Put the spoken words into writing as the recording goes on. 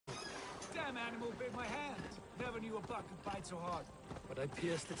damn animal bit my hand. Never knew a buck could bite so hard. But I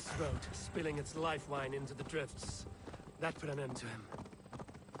pierced its throat, spilling its life wine into the drifts. That put an end to him.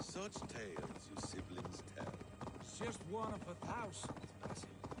 Such tales you siblings tell. It's just one of 1,000, Basil.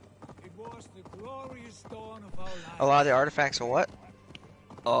 It was the glorious dawn of our life. A lot of the artifacts are what?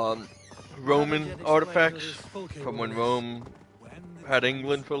 Roman artifacts from when Rome had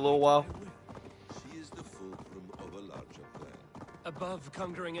England for a little while. She is the fulcrum of a larger plan. Above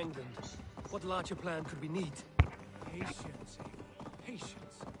conquering England, what larger plan could we need? Patience, Abel.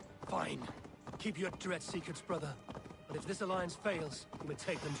 Patience. Fine. Keep your dread secrets, brother. But if this alliance fails, you may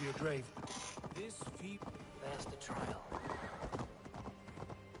take them to your grave. This feat... There's the trial.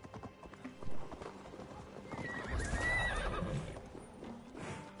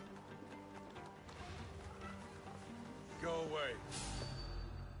 Go away.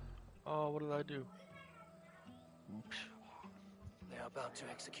 Oh, what did I do? They are about to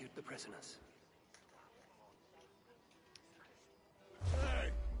execute the prisoners. Hey!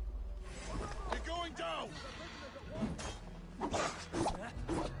 You're going down!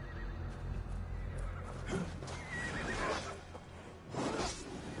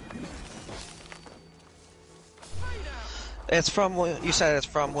 It's from you said it's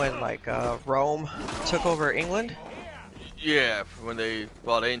from when like Rome took over England. Yeah, when they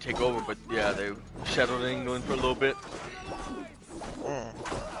didn't take over, but yeah, they settled in England for a little bit.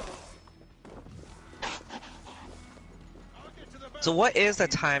 So what is the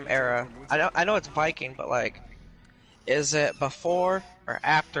time era? I know it's Viking, but like, is it before or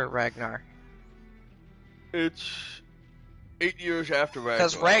after Ragnar? It's 8 years after Ragnar.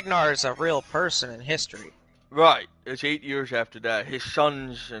 Because Ragnar is a real person in history. Right, it's 8 years after that. His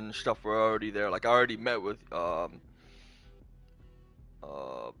sons and stuff were already there. Like I already met with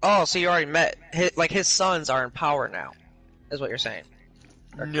Oh, so you already met his sons are in power now, is what you're saying?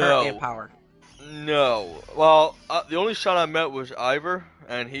 Or No. currently in power. No. Well, the only son I met was Ivor,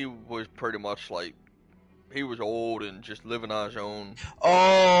 and he was pretty much like, he was old and just living on his own.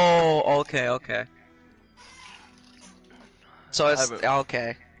 Oh, okay. So it's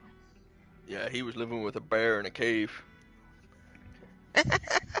okay. Yeah, he was living with a bear in a cave.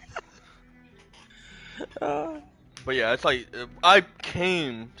 But yeah, it's like, I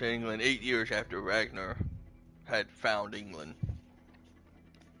came to England 8 years after Ragnar had found England.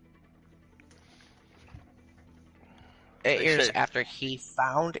 8 years after he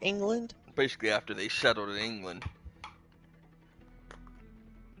found England? Basically after they settled in England.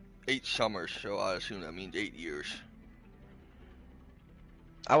 8 summers, so I assume that means 8 years.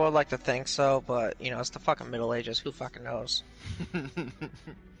 I would like to think so, but, you know, it's the fucking Middle Ages. Who fucking knows?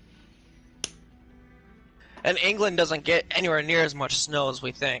 And England doesn't get anywhere near as much snow as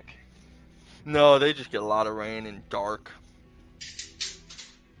we think. No, they just get a lot of rain and dark.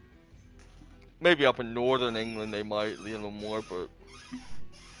 Maybe up in northern England they might a little more, but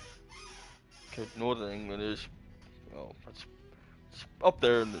because northern England is, well, it's up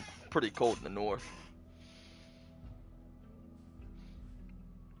there and pretty cold in the north.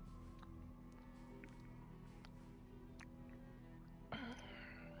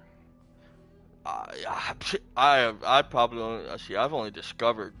 I probably only, see, I've only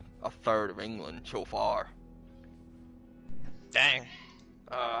discovered a third of England so far. Dang.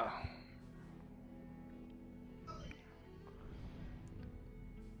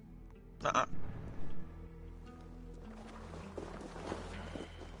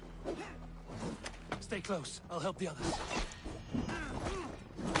 Stay close. I'll help the others.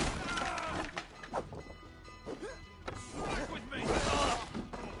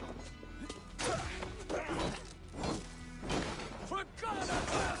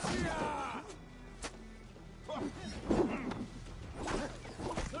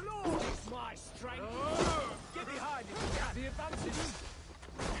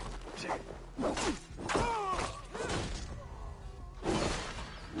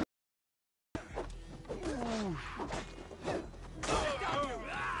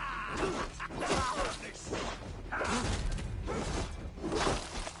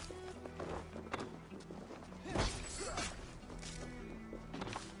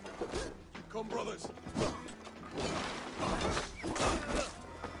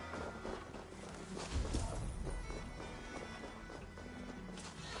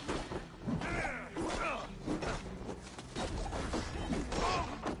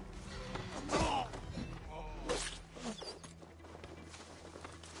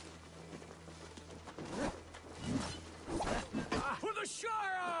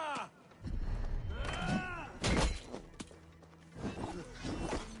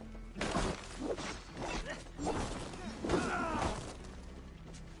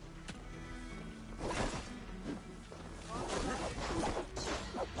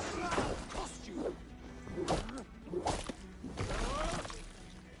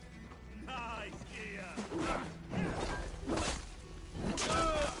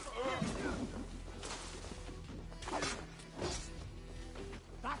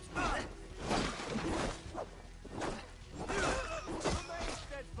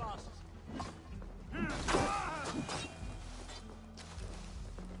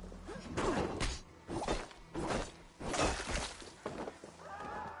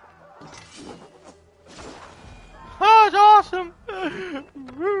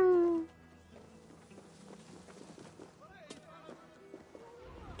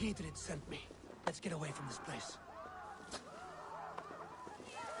 Gidrid sent me. Let's get away from this place.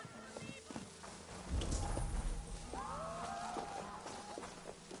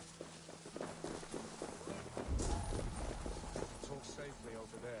 Talk safely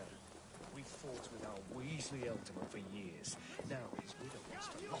over there. We fought with our Weasley Eldorman for years. Now his widow wants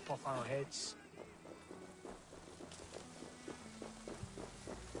to lop off our heads.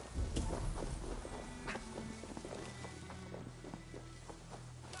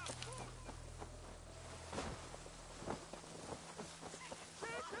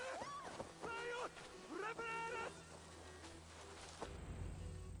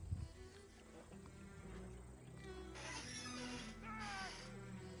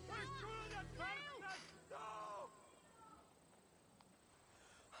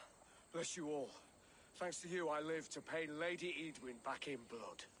 Bless you all. Thanks to you, I live to pay Lady Edwin back in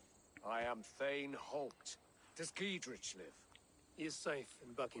blood. I am Thane Holt. Does Giedrich live? He is safe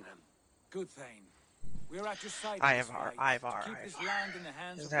in Buckingham. Good Thane. We're at your side. Ivar, Ivar. To keep this land in the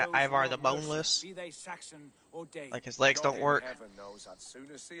hands Isn't of that those Ivar who the are mercy, Boneless? Be they Saxon or Dane. Like his legs don't work. Heaven knows I'd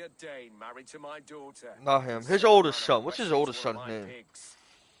sooner see a Dane married to my daughter. Not him. His oldest son. What's his oldest son's name?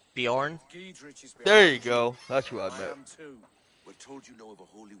 Bjorn? There you go. That's who I met. am too. We're told you know of a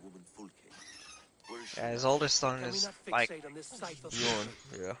holy woman, Fulke. Where is she? Yeah, his oldest son Can we is not like, fixate on this sight of Bjorn.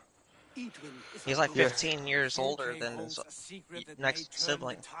 Yeah. Edwin is he's our like daughter. 15 years older than his next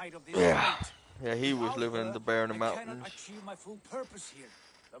sibling. Yeah. Yeah, he was living in the bear in the I mountains. cannot achieve my full purpose here.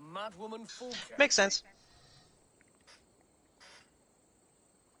 The mad woman Fulke. Makes sense.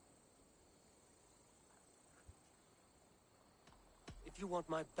 If you want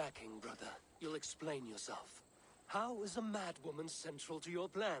my backing, brother, you'll explain yourself. How is a mad woman central to your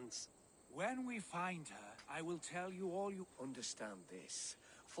plans? When we find her, I will tell you all you understand this.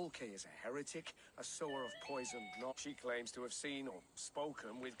 Fulke is a heretic, a sower of poison. Not she claims to have seen or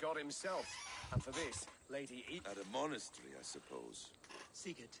spoken with God himself. And for this, Lady E... At a monastery, I suppose.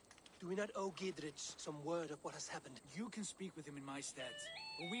 Sigurd, do we not owe Giedrich some word of what has happened? You can speak with him in my stead.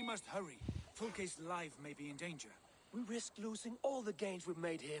 But we must hurry. Fulke's life may be in danger. We risk losing all the gains we've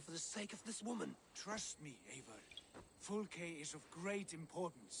made here for the sake of this woman. Trust me, Eivor. Fulke is of great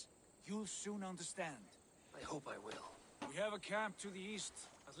importance. You'll soon understand. I hope I will. We have a camp to the east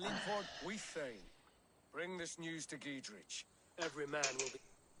at Linford. We Thane. Bring this news to Giedrich. Every man will be...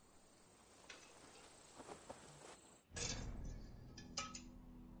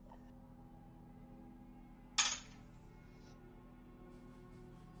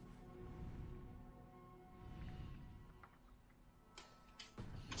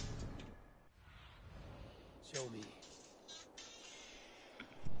 Show me.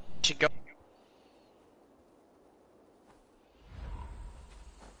 Should go.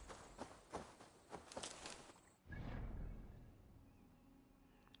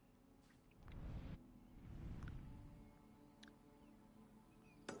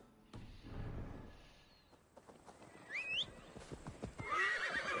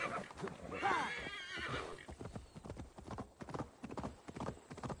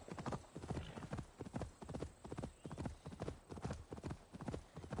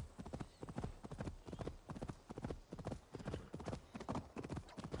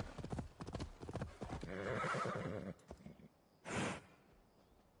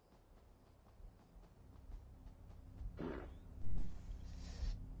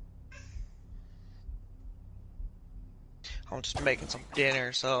 I'm just making some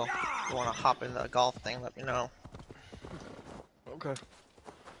dinner, so if you want to hop in the golf thing, let me know. Okay.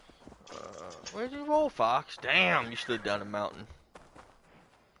 Where'd you roll, Fox? Damn, you slid down the mountain.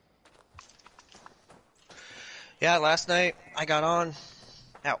 Yeah, last night I got on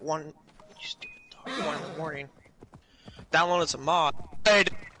at 1 in the morning. Downloaded some mod.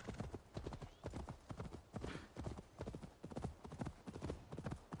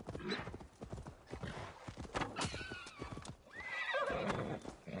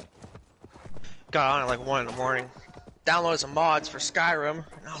 Got on at like 1 in the morning. Downloaded some mods for Skyrim,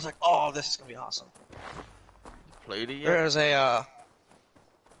 and I was like, "Oh, this is gonna be awesome." Played it yet? There's a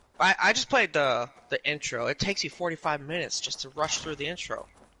I just played the intro. It takes you 45 minutes just to rush through the intro.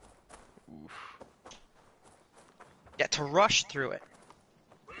 Oof. Yeah, to rush through it.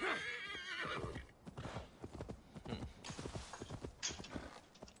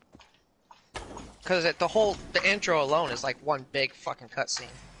 Because the intro alone is like one big fucking cutscene.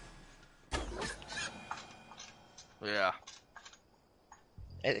 Yeah.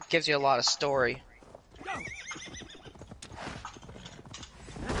 It gives you a lot of story.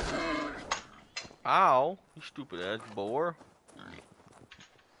 Ow, you stupid ass boar.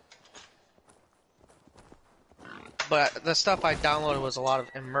 but the stuff I downloaded was a lot of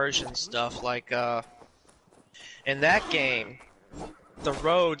immersion stuff. Like in that game, the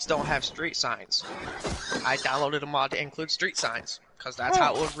roads don't have street signs. I downloaded a mod to include street signs because that's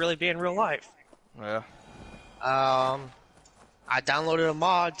how it would really be in real life. Yeah. I downloaded a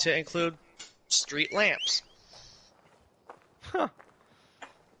mod to include street lamps. Huh.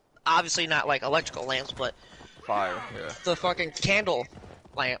 Obviously not like electrical lamps, but Fire, yeah. the fucking candle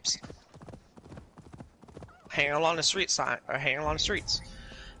lamps hanging along the street sign or hanging along the streets.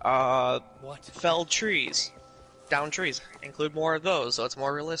 What? Felled trees, down trees. Include more of those, so it's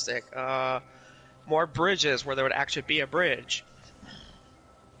more realistic. More bridges where there would actually be a bridge.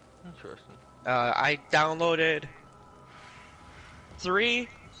 Interesting. I downloaded 3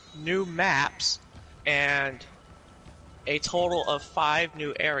 new maps and a total of 5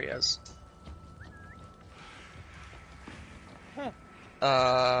 new areas.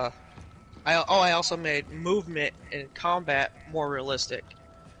 I also made movement and combat more realistic.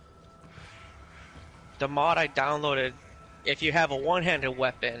 The mod I downloaded, if you have a one-handed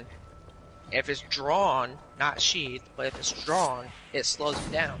weapon, if it's drawn, not sheathed, but if it's drawn, it slows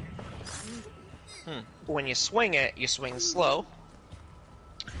you down. When you swing it, you swing slow.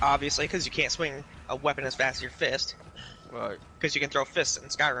 Obviously, because you can't swing a weapon as fast as your fist. Right. Because you can throw fists in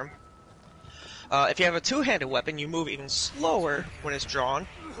Skyrim. If you have a two-handed weapon, you move even slower when it's drawn.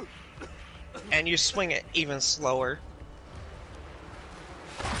 And you swing it even slower.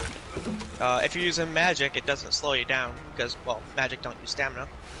 If you're using magic, it doesn't slow you down. Because, well, magic don't use stamina.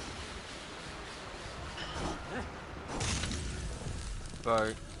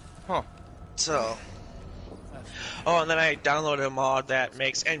 Right. Huh. So... Oh, and then I downloaded a mod that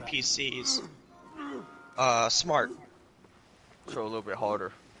makes NPCs smart. So a little bit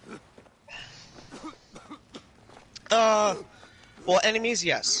harder. Well, enemies,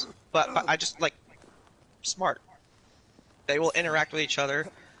 yes. But I just, like, smart. They will interact with each other.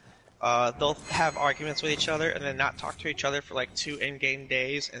 They'll have arguments with each other and then not talk to each other for, like, 2 in-game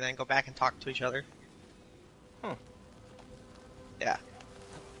days and then go back and talk to each other. Huh. Yeah.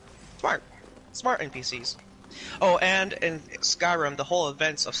 Smart. Smart NPCs. Oh, and in Skyrim, the whole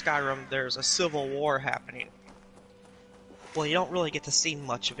events of Skyrim, there's a civil war happening. Well, you don't really get to see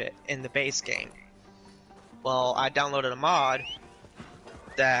much of it in the base game. Well, I downloaded a mod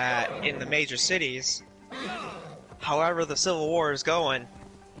that in the major cities, however the civil war is going,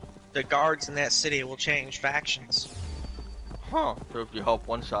 the guards in that city will change factions. Huh. So if you help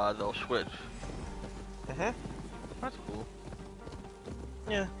one side, they'll switch. That's cool.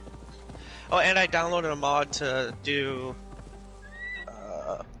 Yeah. Oh, and I downloaded a mod to do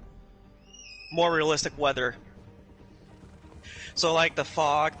more realistic weather. So, like the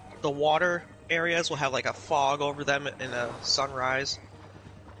fog, the water areas will have like a fog over them in the sunrise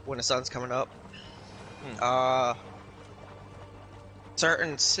when the sun's coming up.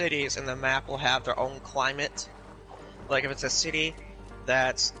 Certain cities in the map will have their own climate. Like if it's a city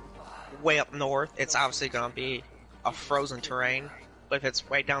that's way up north, it's obviously going to be a frozen terrain. But if it's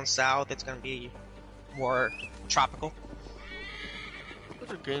way down south, it's going to be more tropical.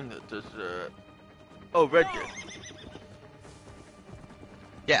 What's a game that does, Oh, Red Dead.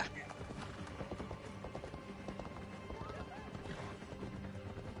 Yeah.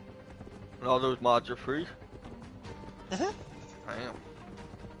 And all those mods are free? Mhm. Damn.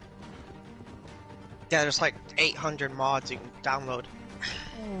 Yeah, there's like 800 mods you can download.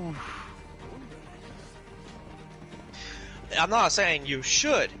 I'm not saying you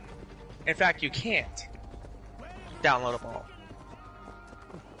should. In fact, you can't download them all.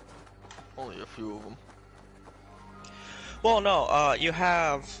 Only a few of them. Well, no, you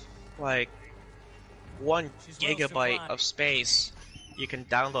have like 1 gigabyte of space you can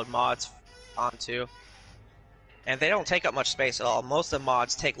download mods onto. And they don't take up much space at all. Most of the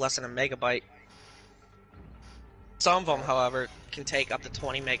mods take less than a megabyte. Some of them, however, can take up to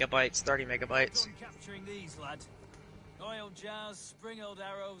 20 megabytes, 30 megabytes. Capturing these, lad. Oil jars, spring-oiled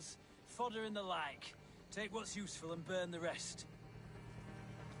arrows, fodder and the like. Take what's useful and burn the rest.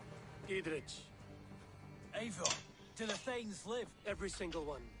 Idrich. Eivor, do the Thanes live? Every single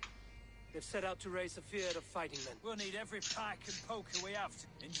one. They've set out to raise a fear of fighting men. We'll need every pike and poker we have.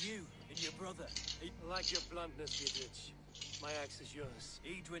 And you, and your brother. I like your bluntness, Idrich. My axe is yours.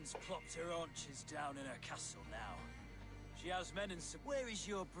 Edwin's plopped her haunches down in her castle now. She has men and where is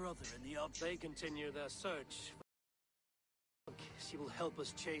your brother and the odd... They continue their search. She will help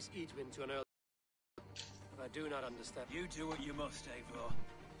us chase Edwin to an early... I do not understand. You do what you must, Eivor.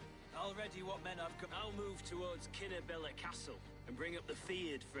 Already what men I've got... I'll move towards Kinnabella Castle and bring up the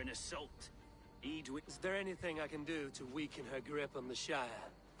Feared for an assault. Edwin... Is there anything I can do to weaken her grip on the Shire?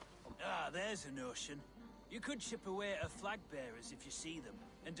 Ah, there's a notion. You could chip away at her flag bearers if you see them,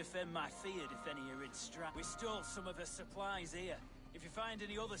 and defend my field if any are in strife. We stole some of her supplies here. If you find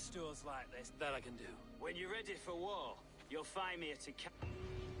any other stores like this, That I can do. when you're ready for war, you'll find me at a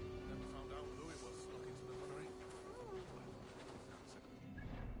Never found out who it was snuck into the nunnery.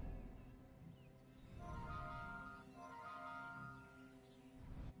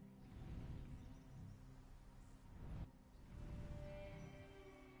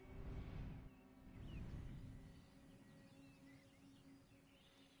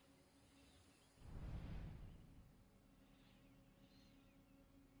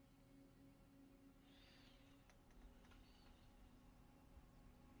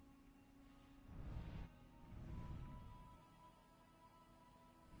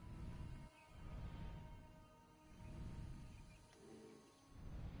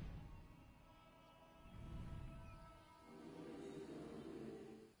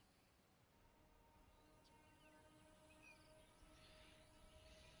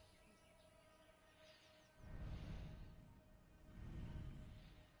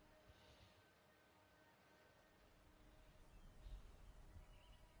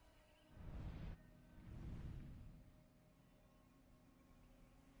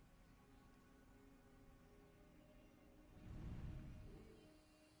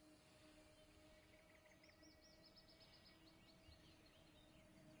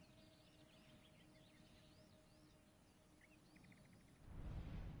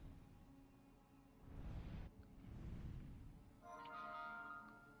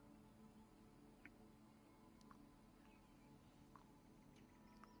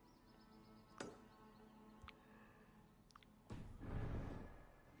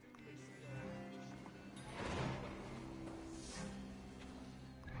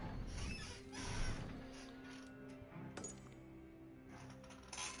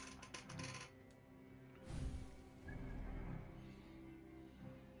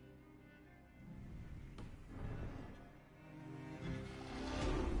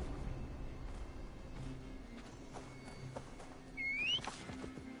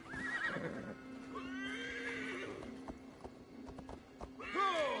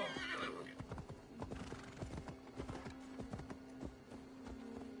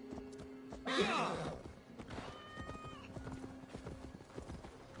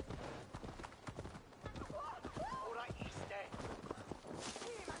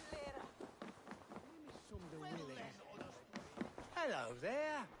 Hello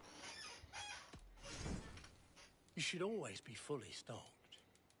there. You should always be fully stocked.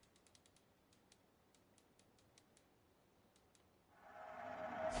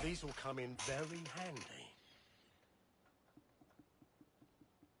 These will come in very handy.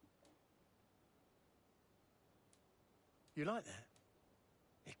 You like that?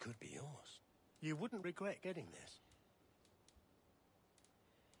 It could be yours. You wouldn't regret getting this.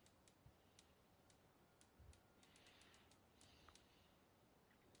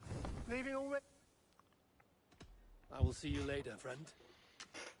 Leaving already? I will see you later, friend.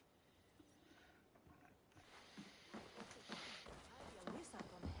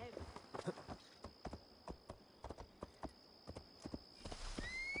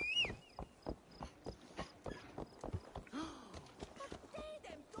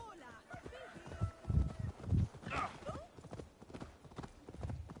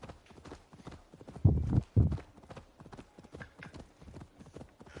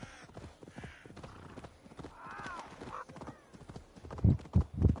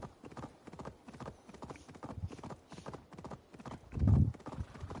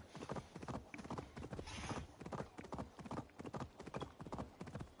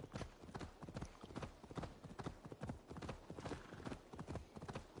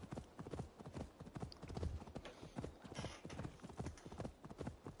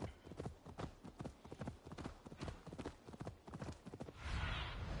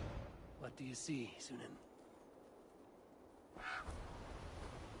 What do you see, Sunan?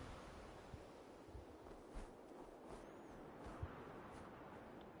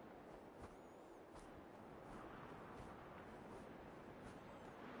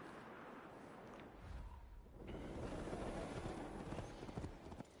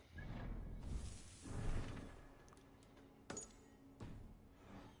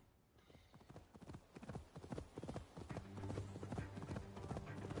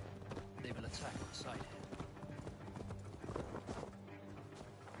 They will attack on sight here.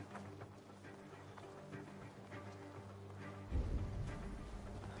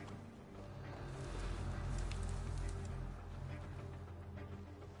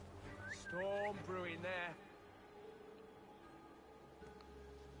 Storm brewing there.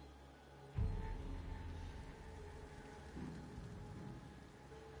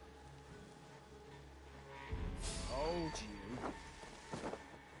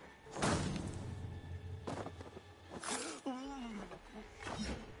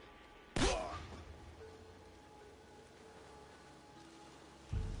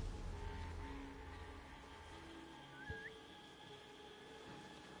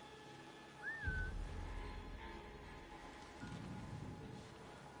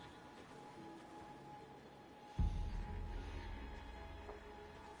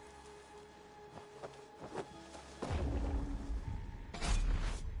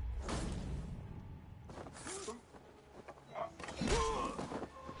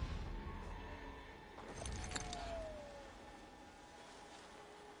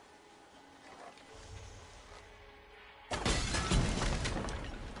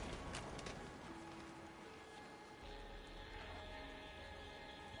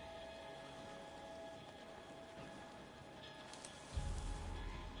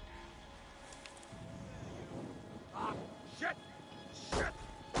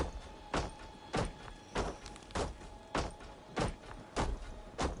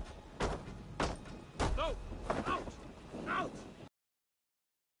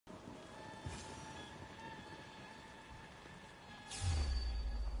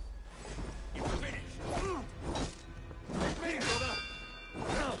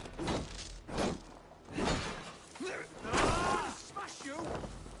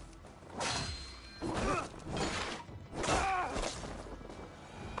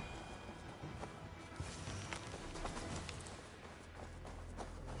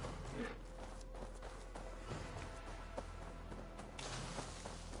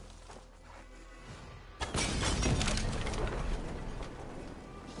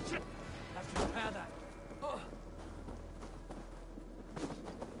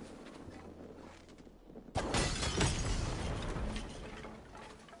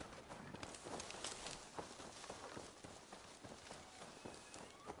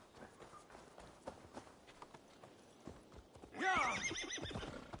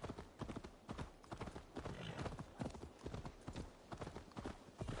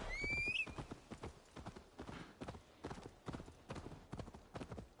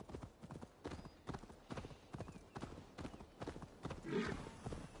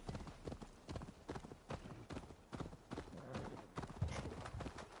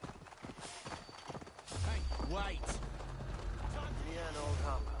 Wait! Leanne Old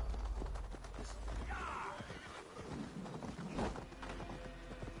Harbor.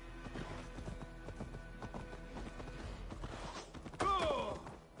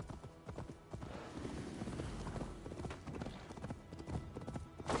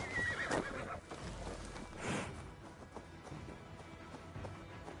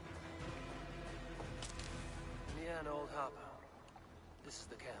 Leanne Old Harbor. This is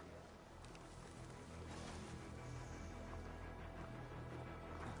the camp.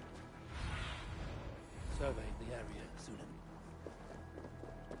 Surveying the area, Sunan.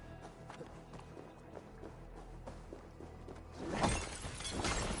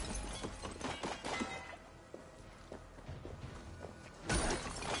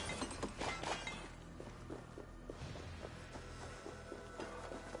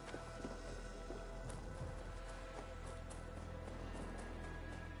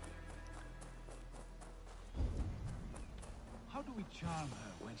 How do we charm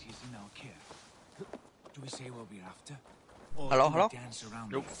her when she's in our care? Do we say what we're after? Or Hello, do hello? we dance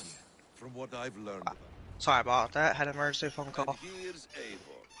around Nope. the idea? From what I've learned, Sorry about that. Had an emergency phone and call. here's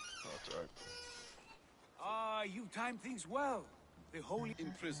Eivor, That's right. Ah, you time things well. The holy...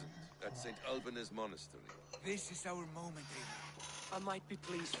 imprisoned at St. Alban's Monastery. This is our moment, Eivor. I might be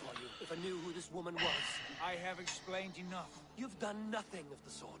pleased for you if I knew who this woman was. I have explained enough. You've done nothing of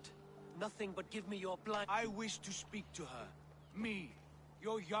the sort. Nothing but give me your blind... I wish to speak to her. Me,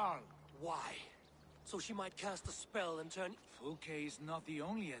 your Jarl. Why? So she might cast a spell and turn... Fulke is not the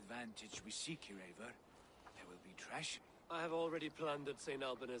only advantage we seek here, Eivor. There will be treasure. I have already plundered St.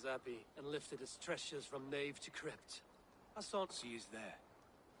 Alban's Abbey and lifted its treasures from nave to crypt. I saw... She is there.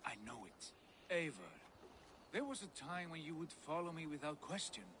 I know it. Eivor, there was a time when you would follow me without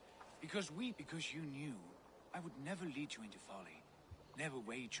question. Because you knew I would never lead you into folly. Never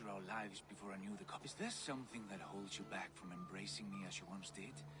wager our lives before I knew the cost. Is there something that holds you back from embracing me as you once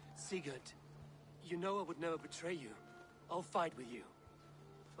did? Sigurd, you know I would never betray you. I'll fight with you.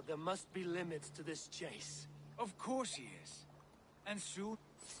 But there must be limits to this chase. Of course he is. And soon,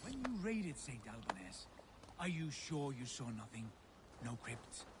 when you raided St. Albanese, are you sure you saw nothing? No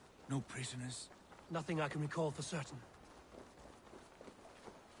crypts? No prisoners? Nothing I can recall for certain.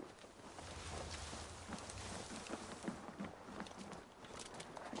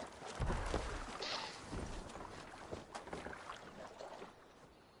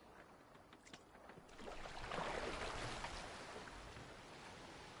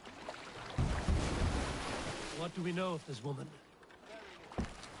 What do we know of this woman?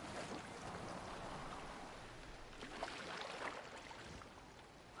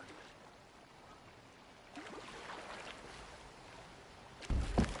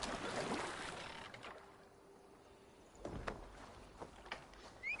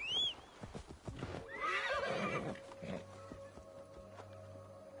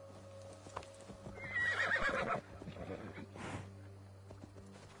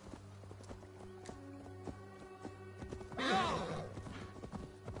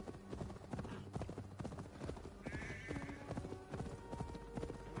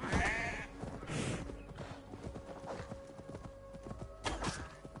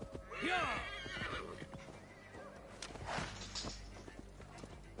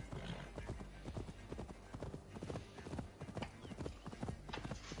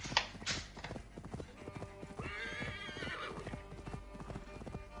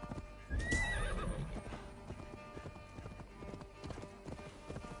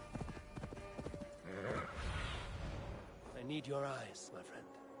 I need your eyes, my friend.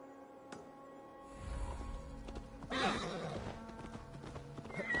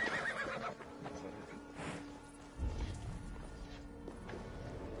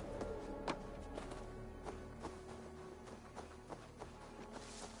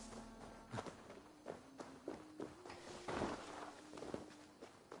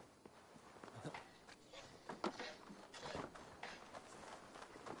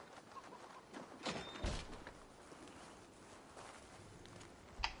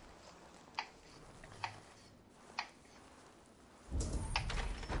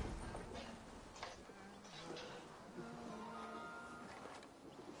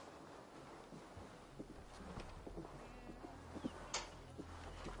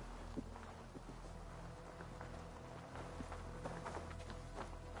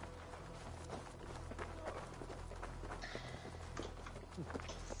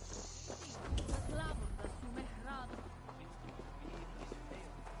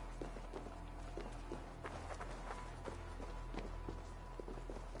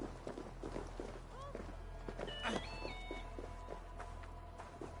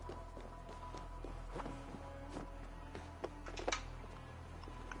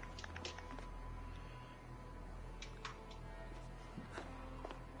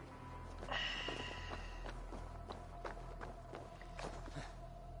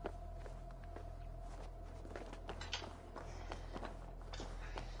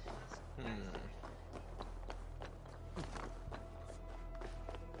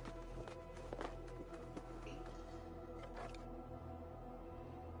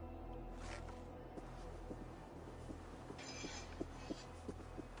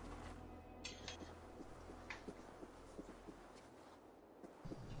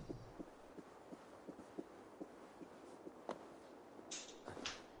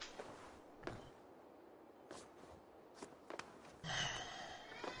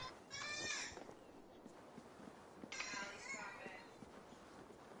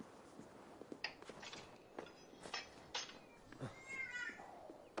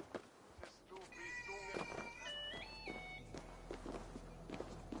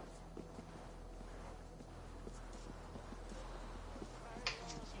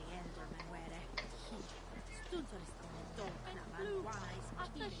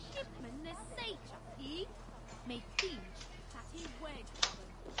 this sage, he may teach that he wed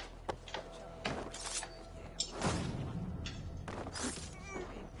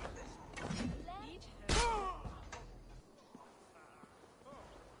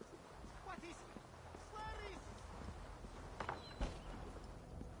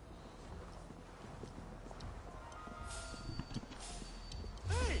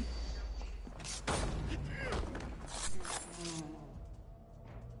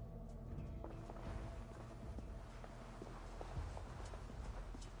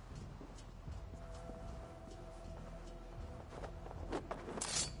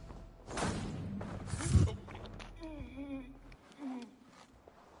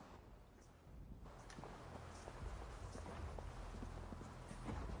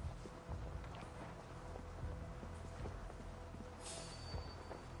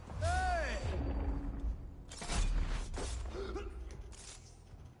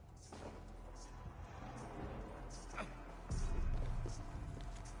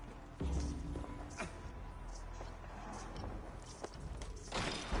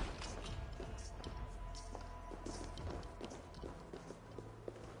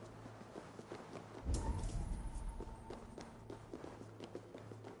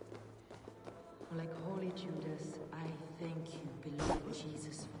Like Holy Judas, I thank you, beloved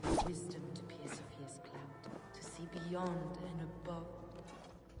Jesus, for the wisdom to pierce a fierce cloud, to see beyond and above.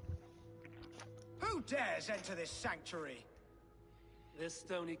 Who dares enter this sanctuary? This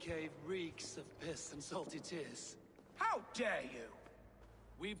stony cave reeks of piss and salty tears. How dare you?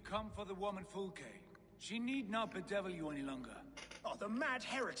 We've come for the woman Fulke. She need not bedevil you any longer. Oh, the mad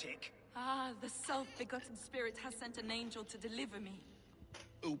heretic! Ah, the self-begotten spirit has sent an angel to deliver me.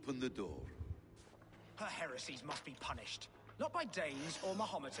 Open the door. Her heresies must be punished. Not by Danes or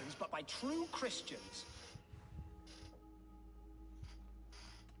Mahometans, but by true Christians.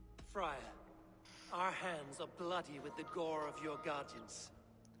 Friar, our hands are bloody with the gore of your guardians.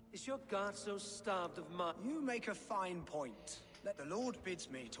 Is your guard so starved of mud? You make a fine point. Let the Lord bids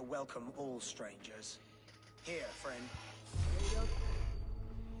me to welcome all strangers. Here, friend.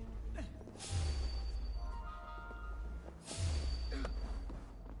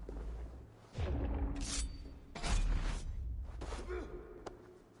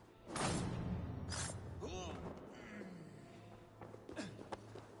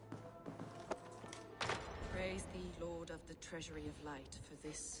 Praise thee, Lord of the Treasury of Light, for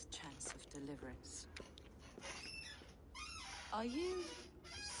this chance of deliverance. Are you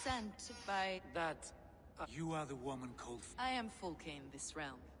sent by... You are the woman called I am Fulke in this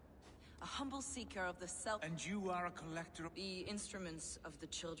realm. A humble seeker of the self... And you are a collector of... The instruments of the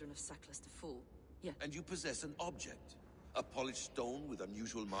children of Sackless the Fool. Yes. And you possess an object. A polished stone with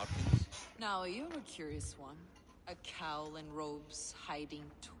unusual markings. Now, you're a curious one. A cowl and robes hiding...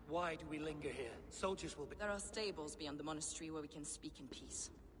 Why do we linger here? Soldiers will be... There are stables beyond the monastery where we can speak in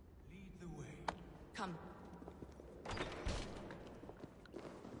peace. Lead the way. Come.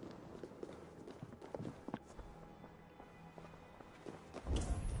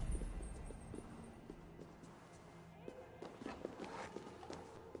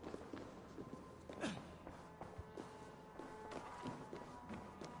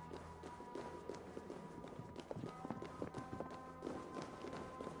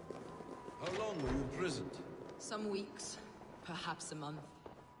 How long were you imprisoned? Some weeks, perhaps a month.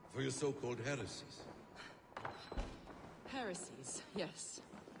 For your so-called heresies? Heresies, yes.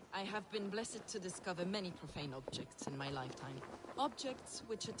 I have been blessed to discover many profane objects in my lifetime. Objects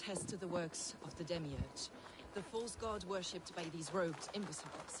which attest to the works of the Demiurge, the false god worshipped by these robed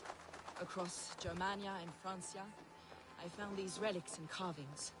imbeciles. Across Germania and Francia, I found these relics and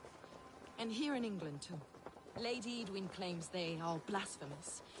carvings. And here in England, too. Lady Edwin claims they are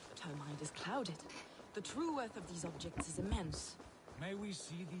blasphemous, but her mind is clouded. The true worth of these objects is immense. May we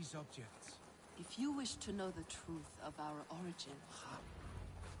see these objects? If you wish to know the truth of our origin...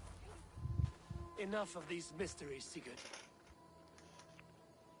 Enough of these mysteries, Sigurd.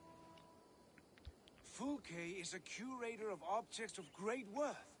 Fulke is a curator of objects of great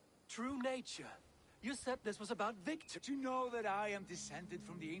worth. True nature. You said this was about victory. To know that I am descended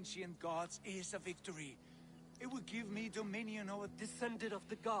from the ancient gods is a victory. It will give me dominion over... Descended of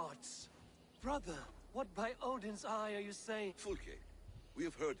the gods. Brother, what by Odin's eye are you saying? Fulke, we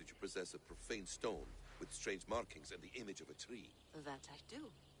have heard that you possess a profane stone with strange markings and the image of a tree. That I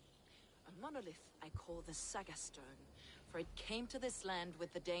do. A monolith I call the Saga Stone, for it came to this land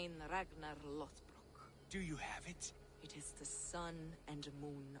with the Dane Ragnar Lothbrok. Do you have it? It is the sun and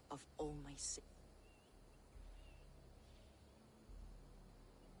moon of all my sin.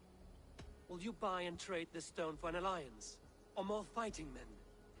 Will you buy and trade this stone for an alliance? Or more fighting men?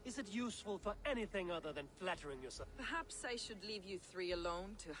 Is it useful for anything other than flattering yourself? Perhaps I should leave you three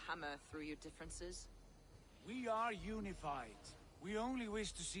alone to hammer through your differences. We are unified. We only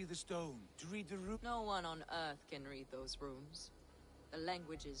wish to see the stone, to read the room. No one on Earth can read those runes. The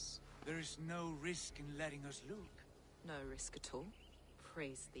languages... There is no risk in letting us look. No risk at all.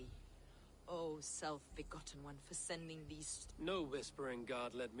 Praise thee. O self-begotten one, for sending these... No whispering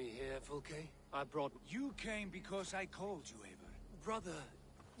God led me here, Fulke. I brought... You came because I called you, Eivor. Brother,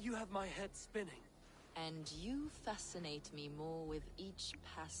 you have my head spinning. And you fascinate me more with each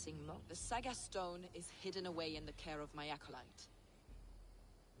passing moment. The Saga Stone is hidden away in the care of my acolyte.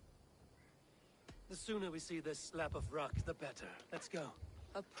 The sooner we see this slab of rock, the better. Let's go.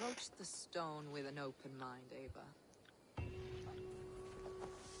 Approach the stone with an open mind, Eivor.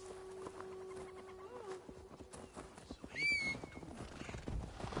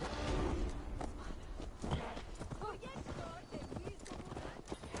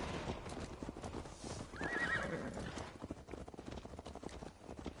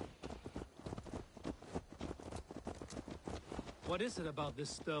 What is it about this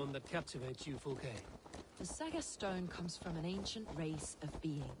stone that captivates you, Fulke? The Saga Stone comes from an ancient race of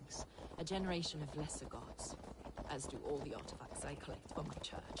beings, a generation of lesser gods, as do all the artifacts I collect for my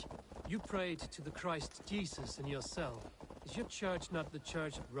church. You prayed to the Christ Jesus in your cell. Is your church not the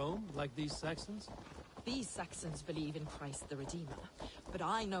Church of Rome, like these Saxons? These Saxons believe in Christ the Redeemer, but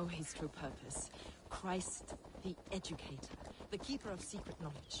I know his true purpose. Christ the Educator, the keeper of secret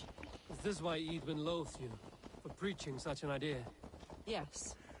knowledge. Is this why Edwin loathed you, for preaching such an idea?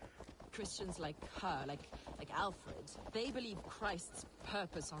 Yes. Christians like her, like Alfred, they believe Christ's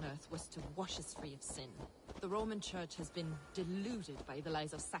purpose on earth was to wash us free of sin. The Roman Church has been deluded by the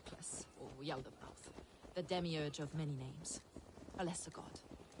lies of Saklas, or Yaldabaoth, the demiurge of many names. A lesser god.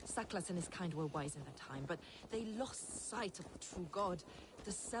 Saklas and his kind were wise in their time, but they lost sight of the true god,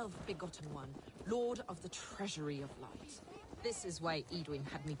 the self-begotten one, lord of the treasury of light. This is why Edwin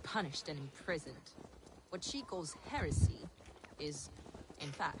had me punished and imprisoned. What she calls heresy is, in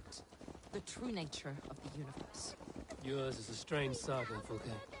fact, the true nature of the universe. Yours is a strange saga,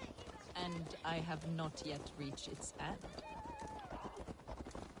 Fulke. And I have not yet reached its end.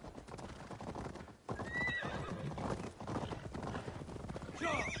 Be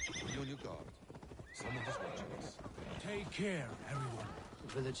on your guard. Someone is watching us. Take care, everyone.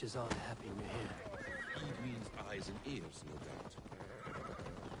 The villagers aren't happy we're here. Edwin's eyes and ears, no doubt.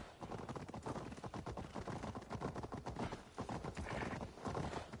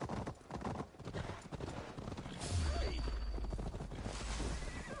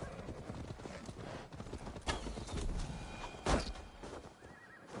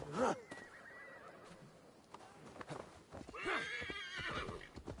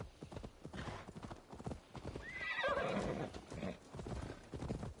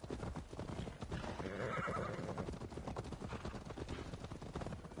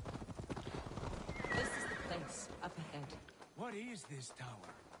 What is this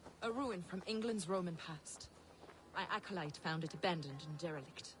tower? A ruin from England's Roman past. My acolyte found it abandoned and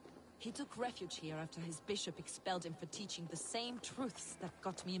derelict. He took refuge here after his bishop expelled him for teaching the same truths that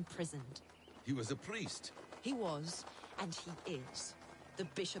got me imprisoned. He was a priest. He was, and he is. The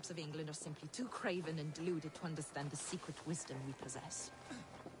bishops of England are simply too craven and deluded to understand the secret wisdom we possess.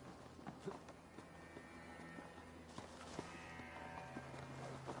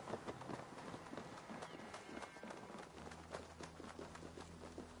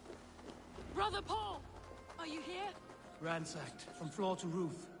 Brother Paul! Are you here? Ransacked, from floor to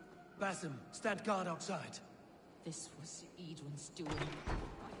roof. Basim, stand guard outside. This was Edwin's doing.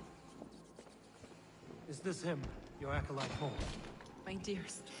 Is this him, your acolyte Paul? My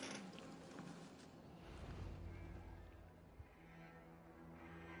dearest.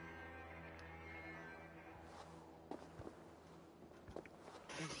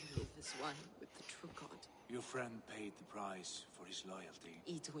 You is one with the true God. Your friend paid the price for his loyalty.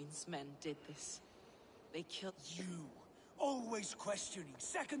 Edwin's men did this. They killed you. Always questioning,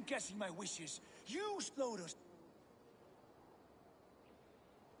 second-guessing my wishes. You slowed us.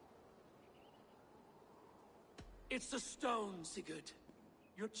 It's the stone, Sigurd.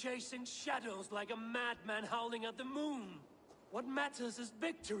 You're chasing shadows like a madman howling at the moon. What matters is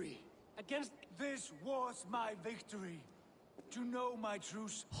victory. Against... This was my victory. To know my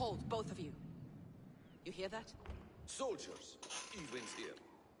truth. Hold, both of you. You hear that? Soldiers, Edwin's here.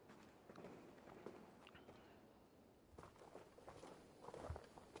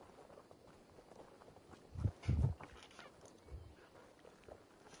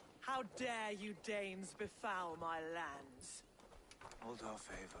 How dare you Danes befoul my lands? Hold off,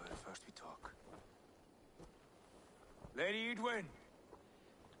 Eivor. First we talk. Lady Edwin!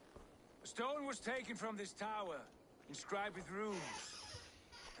 Stone was taken from this tower, inscribed with runes,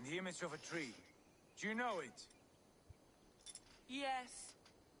 and the image of a tree. Do you know it? Yes.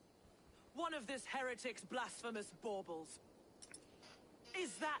 One of this heretic's blasphemous baubles.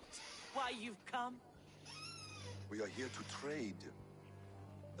 Is that why you've come? We are here to trade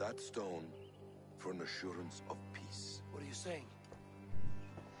that stone for an assurance of peace. What are you saying?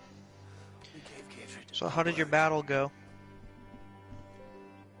 We gave Gatred. So how did your battle go?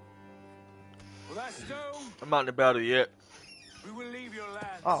 For that stone, I'm not in the battle yet. we will leave your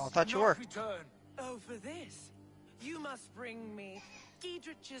lands. Oh, I thought you not were. Return. Oh, for this, you must bring me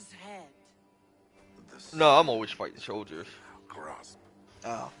Giedrich's head. No, I'm always fighting soldiers. Grasp.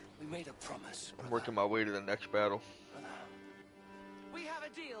 Oh. We made a promise. I'm working my way to the next battle. We have a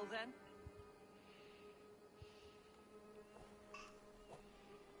deal, then?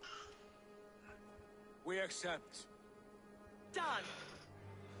 We accept. Done.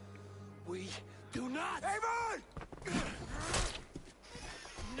 We do not. Avon!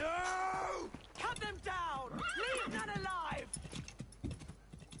 No! Cut them down! Leave none alive!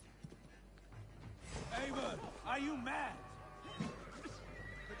 Avon, are you mad?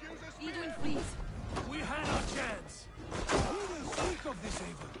 Edwin, please. We had our chance. We will speak of this,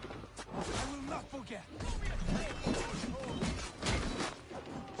 Avon. I will not forget.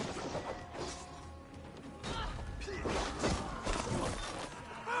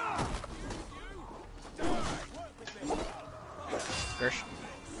 Gersh.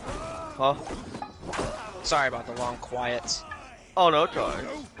 Huh? Sorry about the long quiets. Oh no, it's alright.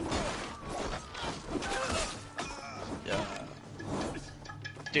 Yeah.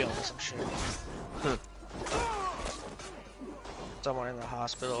 Dealing with some shit. Someone in the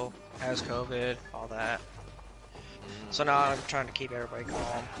hospital has COVID, all that. So now I'm trying to keep everybody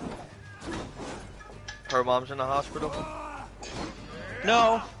calm. Her mom's in the hospital?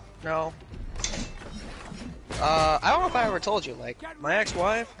 No, no. I don't know if I ever told you, like, my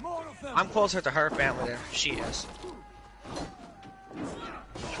ex-wife, I'm closer to her family than she is.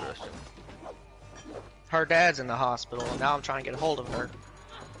 Interesting. Her dad's in the hospital, and now I'm trying to get a hold of her.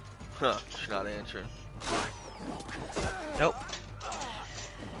 Huh, she's not answering. Nope.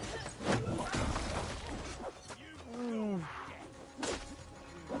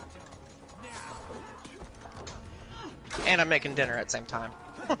 And I'm making dinner at the same time.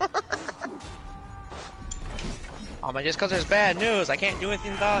 Oh man, just because there's bad news, I can't do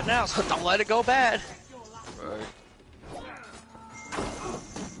anything about it now, so don't let it go bad. Right.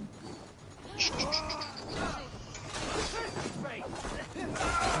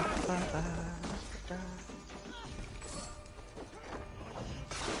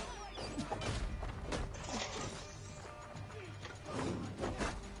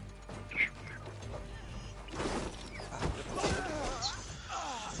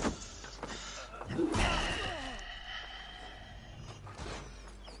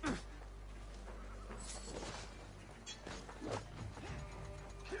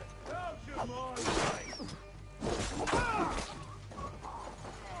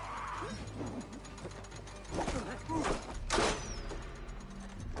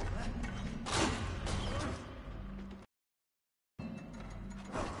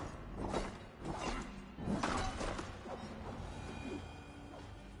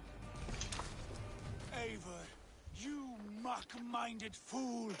 Minded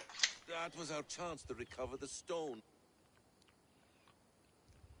fool! That was our chance to recover the stone.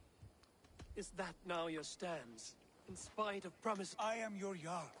 Is that now your stance? In spite of promise, I am your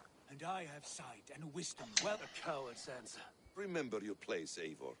Jarl, and I have sight and wisdom. Well, a coward's answer. Remember your place,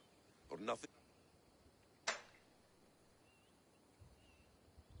 Eivor, or nothing.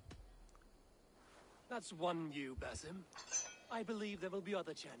 That's one view, Basim. I believe there will be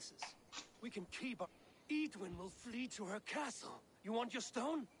other chances. We can keep our... Edwin will flee to her castle. You want your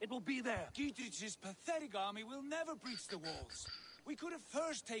stone? It will be there. Giedrich's pathetic army will never breach the walls. We could have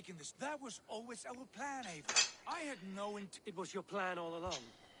first taken this. That was always our plan, Eivor. I had no intent. It was your plan all along.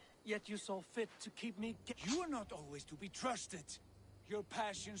 Yet you saw fit to keep me... You are not always to be trusted. Your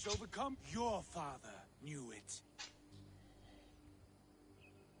passions overcome. Your father knew it.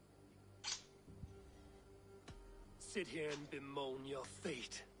 Sit here and bemoan your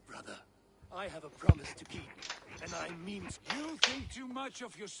fate, brother. I have a promise to keep, and I mean to. You think too much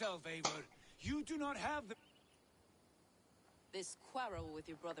of yourself, Eivor. You do not have the... This quarrel with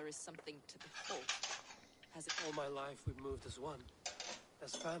your brother is something to behold. Has it... All my life we've moved as one.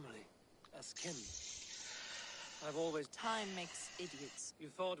 As family. As kin. I've always... Time makes idiots. You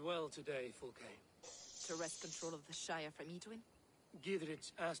thought well today, Fulke. To wrest control of the Shire from Edwin?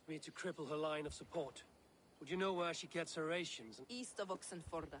 Giedrich asked me to cripple her line of support. Would you know where she gets her rations? East of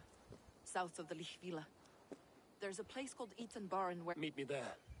Oxenforda, south of the Lichvila. There's a place called Eaton Barn where... Meet me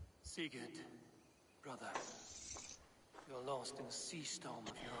there. Sigurd, brother. You're lost in a sea storm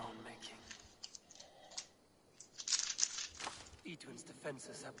of your own making. Etuin's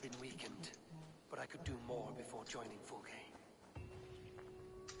defenses have been weakened, but I could do more before joining Fulke.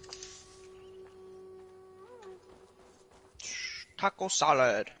 Taco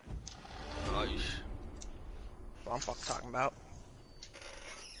salad. Nice. What I'm fucking talking about.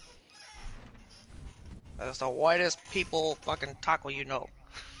 That's the whitest people fucking taco you know.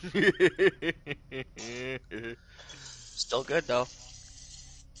 Still good though.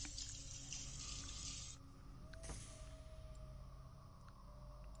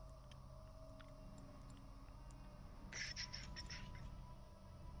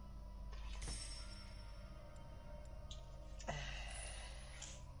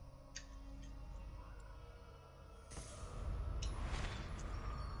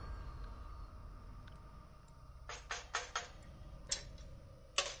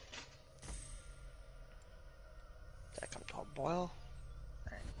 That come to a boil.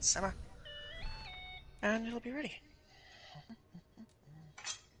 And simmer. And it'll be ready.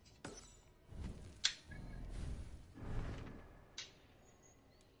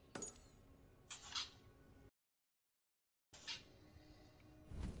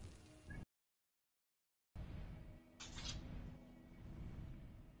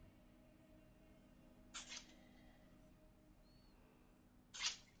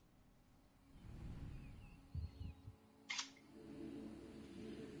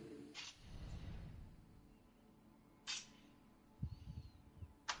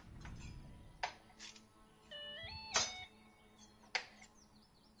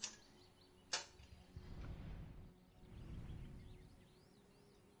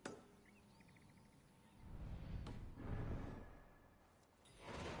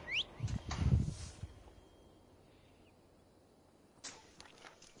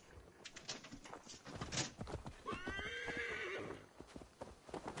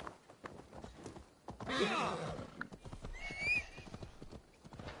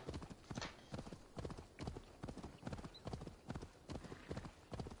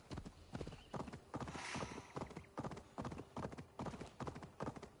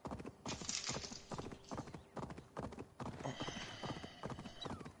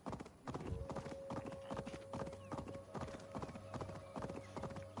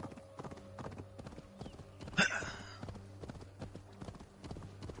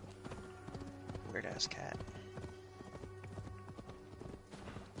 Weird ass cat.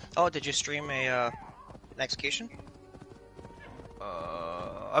 Oh, did you stream a an execution?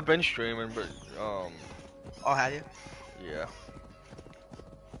 I've been streaming, but Oh, have you? yeah.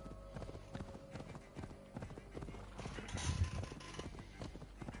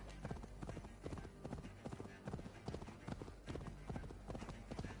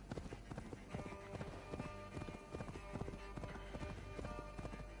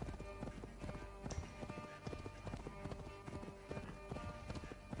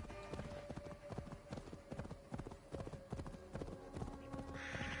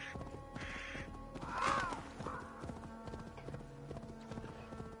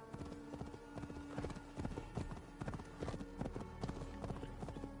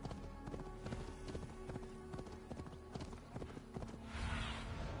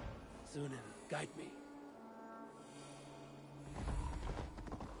 Zunin, guide me.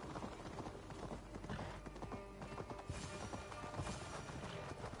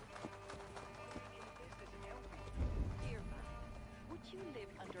 Dear man, would you live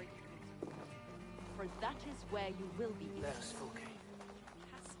under a unit? For that is where you will be. Let us, Fulke.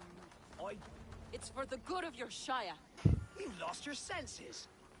 It's for the good of your Shire. You've lost your senses.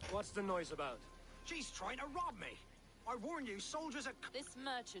 What's the noise about? She's trying to rob me. I warn you, soldiers are... This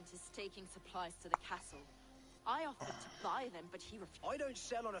merchant is taking supplies to the castle. I offered to buy them, but he refused. I don't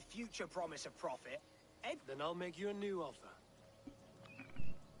sell on a future promise of profit. Then I'll make you a new offer.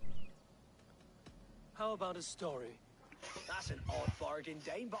 How about a story? That's an odd bargain,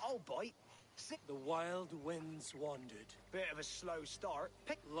 Dane, but I'll bite. The wild winds wandered. Bit of a slow start.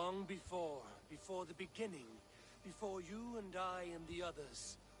 Long before the beginning, before you and I and the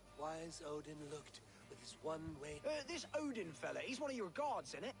others, wise Odin looked with his one way. This Odin fella, he's one of your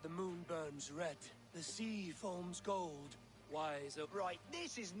gods, isn't it? The moon burns red, the sea foams gold. Wise Right,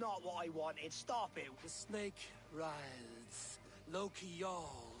 this is not what I wanted. Stop it. The snake writhes, Loki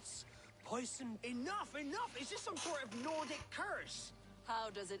yawls, poison. Enough, enough! Is this some sort of Nordic curse?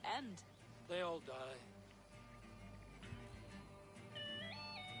 How does it end? They all die.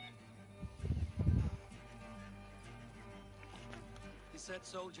 said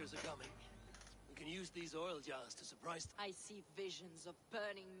soldiers are coming. We can use these oil jars to surprise them. I see visions of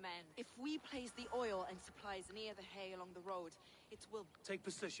burning men. If we place the oil and supplies near the hay along the road, it will... Take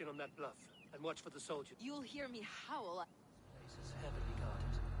position on that bluff and watch for the soldiers. You'll hear me howl. This place is heavily guarded.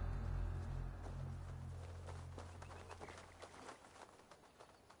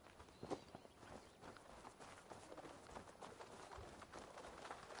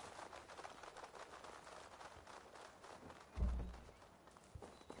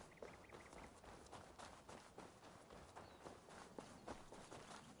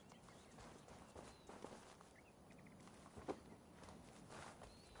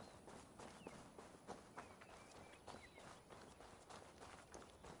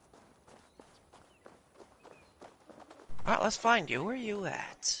 Alright, let's find you. Where are you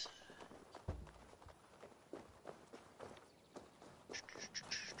at?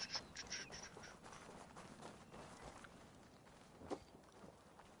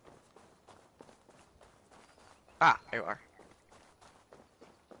 Ah, there you are.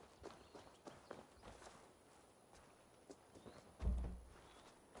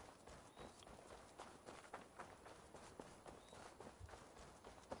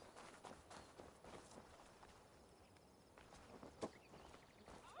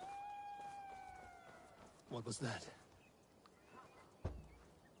 What was that?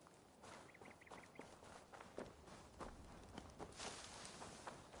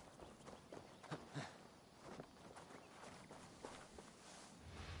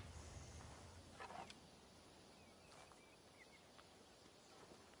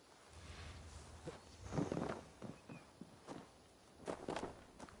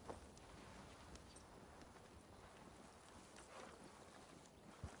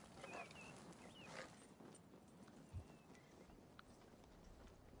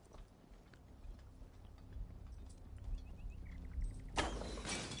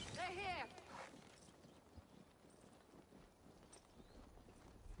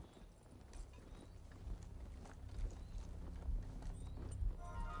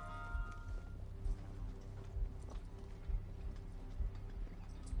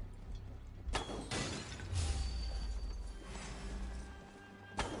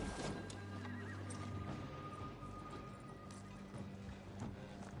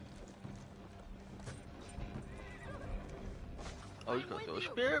 Oh, he's gonna throw a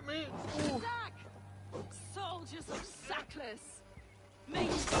spear at me? Sack! Soldiers of Sackless! May you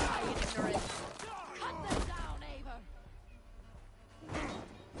die in ignorance! Cut them down, Eivor!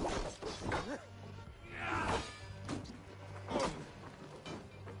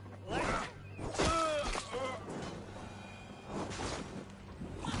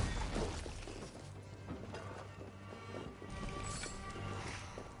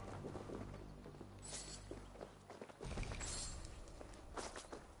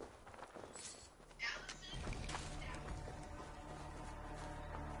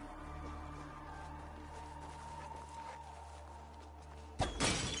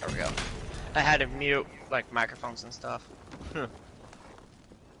 There we go. I had to mute like microphones and stuff.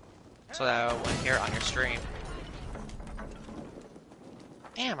 So that I wouldn't hear it on your stream.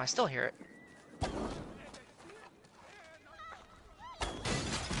 Damn, I still hear it.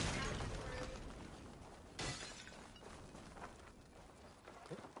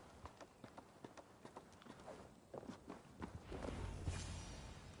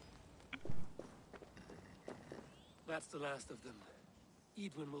 That's the last of them.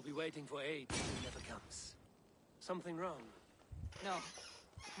 Edwin will be waiting for aid if he never comes. Something wrong?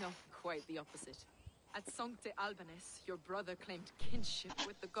 No, quite the opposite. At Sancte Albanus, your brother claimed kinship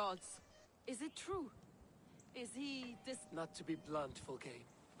with the gods. Is it true? Is he Not to be blunt, Fulke,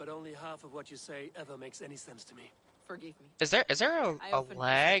 but only half of what you say ever makes any sense to me. Forgive me. Is there I a often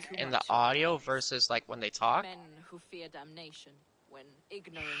lag listen too in the much. audio versus like when they talk? Men who fear damnation, when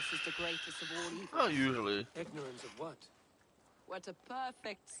ignorance is the greatest of all evils. Not usually. Ignorance of what? What a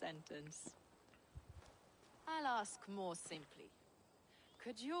perfect sentence. I'll ask more simply.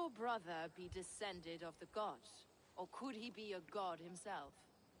 Could your brother be descended of the gods? Or could he be a god himself?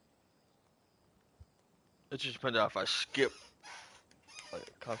 It just depends on if I skip. Like,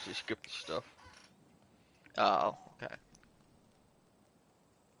 constantly skip the stuff. Oh, okay.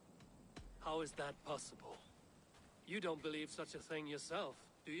 How is that possible? You don't believe such a thing yourself,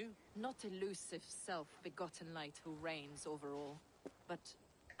 do you? Not elusive self-begotten light who reigns over all, but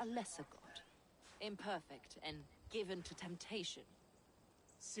a lesser god. Imperfect and given to temptation.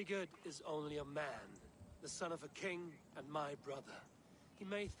 Sigurd is only a man, the son of a king and my brother. He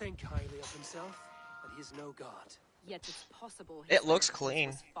may think highly of himself, but he is no god. Yet it's possible It looks his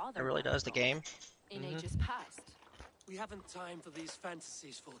clean. father It really does, the game. in ages past. We haven't time for these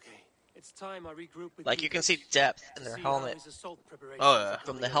fantasies, Fulke. It's time I regroup with Like, you can see Peters depth in to their see how helmet. his assault preparations Oh, are yeah. From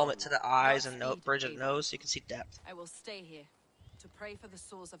coming the helmet along. to the eyes and Godspeed, bridge of the Ava. nose, you can see depth. I will stay here to pray for the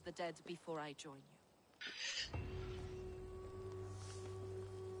souls of the dead before I join you.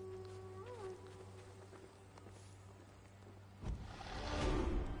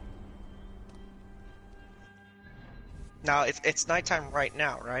 Now, it's nighttime right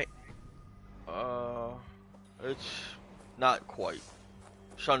now, right? It's not quite.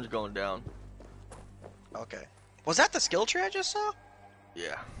 Sun's going down. Okay. Was that the skill tree I just saw?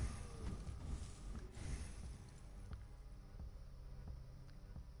 Yeah.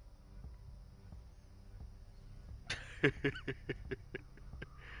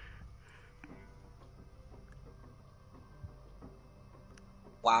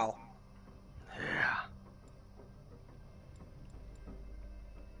 Wow. Yeah.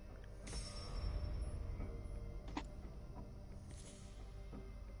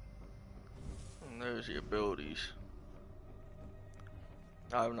 And there's the abilities.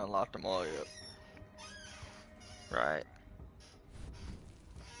 I haven't unlocked them all yet. Right.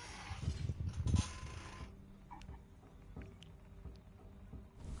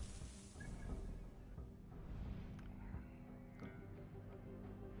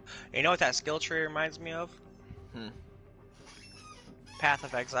 You know what that skill tree reminds me of? Path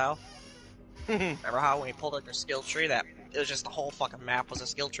of Exile. Remember how when you pulled up your skill tree, that it was just the whole fucking map was a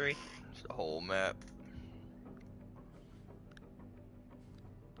skill tree? It's the whole map.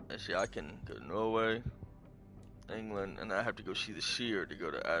 And see, I can go to Norway, England, and I have to go see the seer to go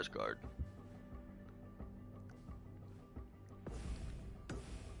to Asgard.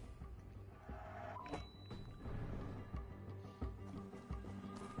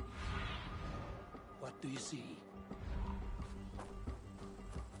 What do you see?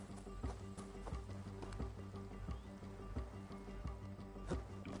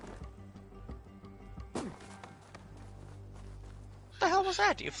 What the hell was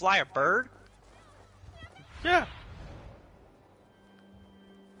that? Do you fly a bird? Yeah.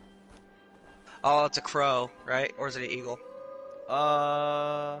 Oh, it's a crow, right? Or is it an eagle?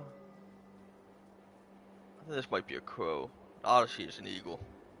 I think this might be a crow. Odyssey is an eagle.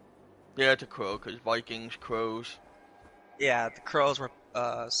 Yeah, it's a crow, because Vikings, crows. Yeah, the crows were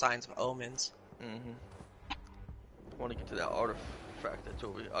signs of omens. Mm-hmm. I want to get to that artifact that's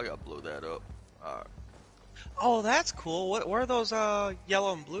over here. I gotta blow that up. Alright. Oh, that's cool. What are those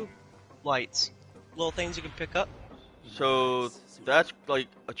yellow and blue lights? Little things you can pick up? So, that's like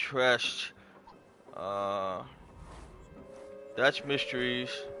a chest. That's mysteries.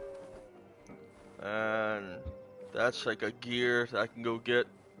 And that's like a gear that I can go get.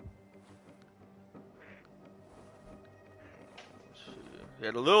 Let's see.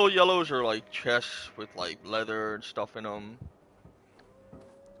 Yeah, the little yellows are like chests with like leather and stuff in them.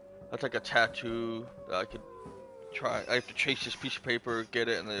 That's like a tattoo that I could try. I have to chase this piece of paper, get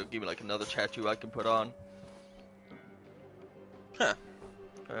it, and then they'll give me like another tattoo I can put on. Huh.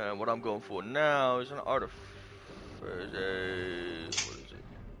 And what I'm going for now is an artifact. What is it?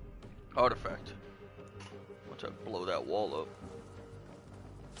 Artifact. Once I blow that wall up.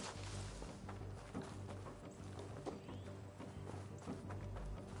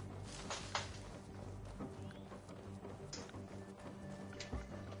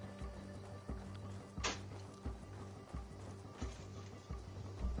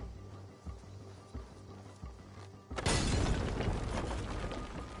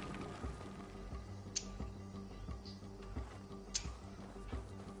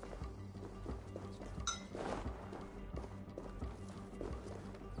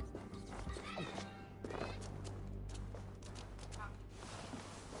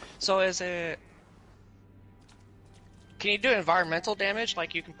 So is it... Can you do environmental damage?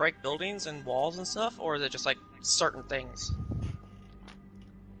 Like you can break buildings and walls and stuff? Or is it just like certain things?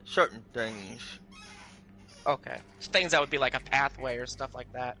 Certain things. Okay. Things that would be like a pathway or stuff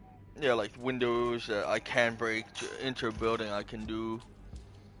like that. Yeah, like windows that I can break to enter a building I can do.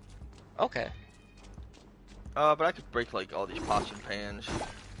 Okay. But I could break like all these pots and pans.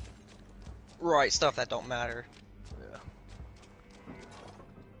 Right, stuff that don't matter. Yeah.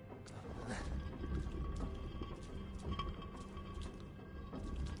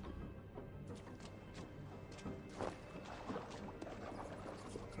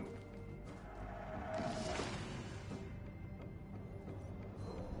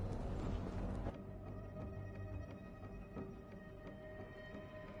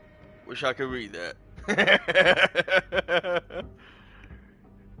 Wish I could read that.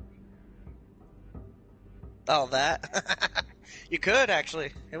 Oh, that? You could,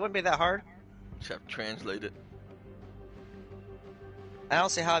 actually. It wouldn't be that hard. Just have to translate it. I don't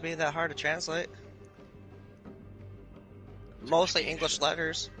see how it'd be that hard to translate. Mostly English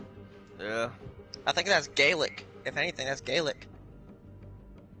letters. Yeah. I think that's Gaelic. If anything, that's Gaelic.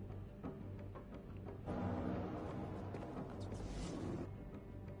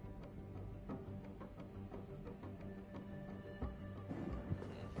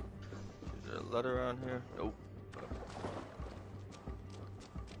 Is there a letter around here? Nope.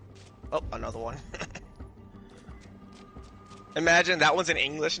 Oh, another one. Imagine that one's in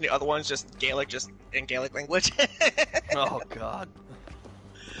English and the other one's just Gaelic, just in Gaelic language. Oh god.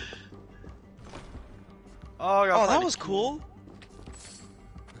 Oh, that was cool.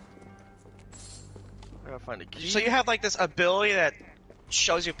 I gotta find a key. So you have like this ability that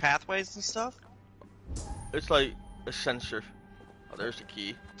shows you pathways and stuff? It's like a sensor. Oh, there's the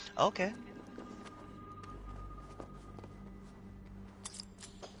key. Okay.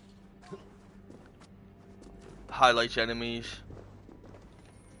 Highlights enemies.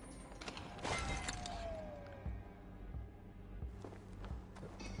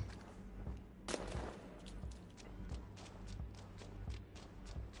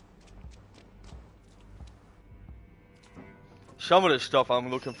 Some of the stuff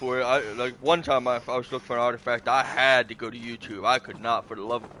I'm looking for, like one time I was looking for an artifact, I had to go to YouTube. I could not, for the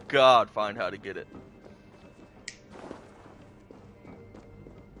love of God, find how to get it.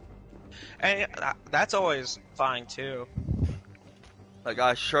 And that's always fine too. Like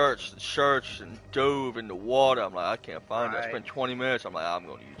I searched and dove in the water. I'm like, I can't find it. I spent 20 minutes. I'm like, I'm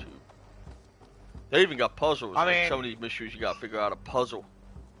going to YouTube. They even got puzzles. I like mean, some of these mysteries, you got to figure out a puzzle.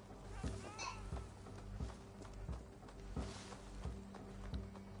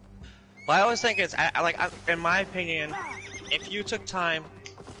 Well, I always think it's like, in my opinion, if you took time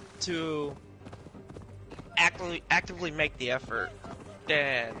to actively make the effort,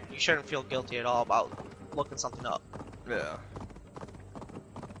 then you shouldn't feel guilty at all about looking something up. Yeah.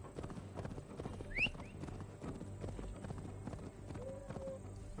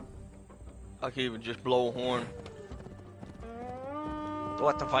 I can even just blow a horn.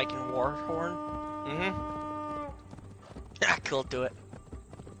 What, the Viking war horn? Mm-hmm. I could do it.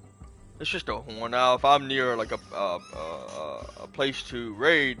 It's just a horn. Now, if I'm near like a place to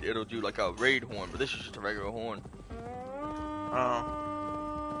raid, it'll do like a raid horn. But this is just a regular horn. Oh.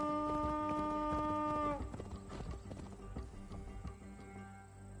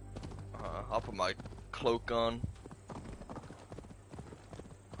 I'll put my cloak on.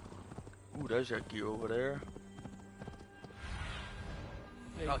 Ooh, there's that gear over there.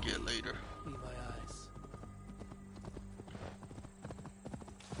 Hey, I'll get it later. be my eyes.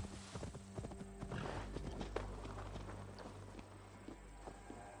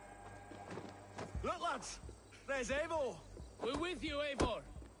 Look, lads! There's Eivor! We're with you, Eivor.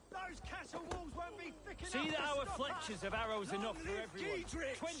 Those castle walls won't be thick enough. See that to our stop fletchers us. have arrows Long enough for live everyone.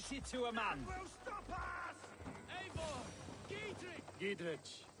 Giedrich. 20 to a man. Will stop us! Eivor!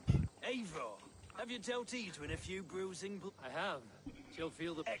 Giedrich! Eivor, have you dealt Edwin a few bruising I have. She'll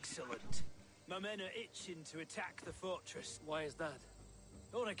feel the... Excellent. My men are itching to attack the fortress. Why is that?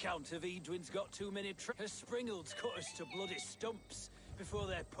 On account of Edwin's got too many her springalds cut us to bloody stumps before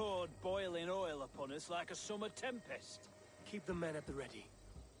they poured boiling oil upon us like a summer tempest. Keep the men at the ready.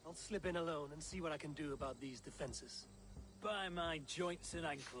 I'll slip in alone and see what I can do about these defenses. By my joints and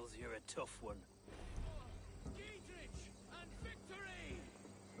ankles, you're a tough one. Giedrich and victory!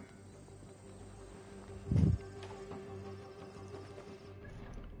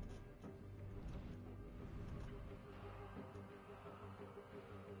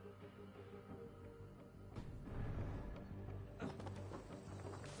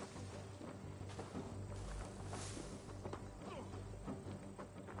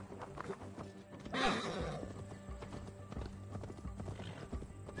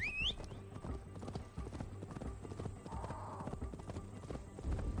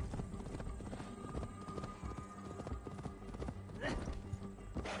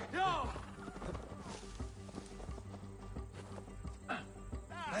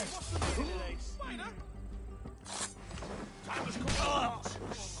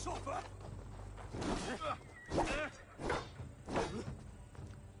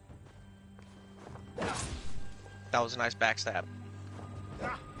 That was a nice backstab.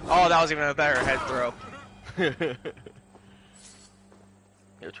 Oh, that was even a better head throw. It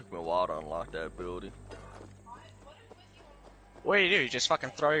took me a while to unlock that ability. What do? You just fucking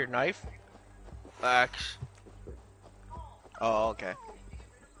throw your knife? Axe. Oh, okay.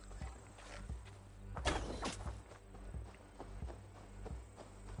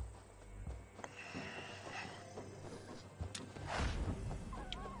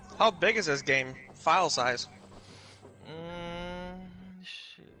 How big is this game? File size?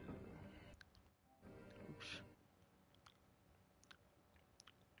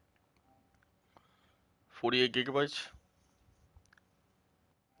 48 gigabytes.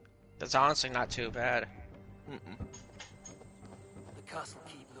 That's honestly not too bad. The castle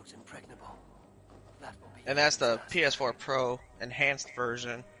keep looks impregnable. That will be And that's the fantastic. PS4 Pro enhanced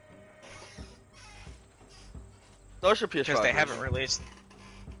version. No, it's your PS5 Because they version. haven't released.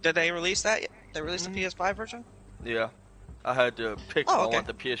 Did they release that yet? They released the PS5 version? Yeah. I had to pick Oh, if I okay. want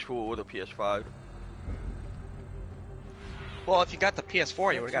the PS4 or the PS5. Well, if you got the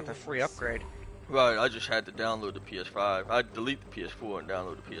PS4, you would have got the free upgrade. Right, I just had to download the PS5. I'd delete the PS4 and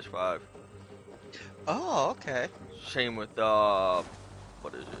download the PS5. Oh, okay. Same with,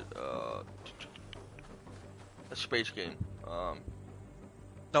 what is it? A space game.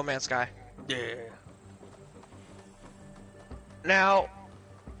 No Man's Sky. Yeah. Now,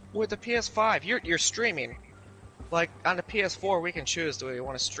 with the PS5, you're streaming. Like, on the PS4, we can choose, do we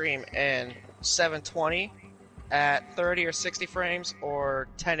want to stream in 720 at 30 or 60 frames, or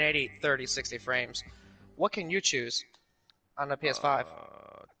 1080 30, 60 frames? What can you choose on the PS5? Let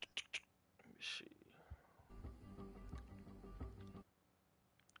me see.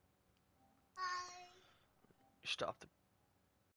 Stop the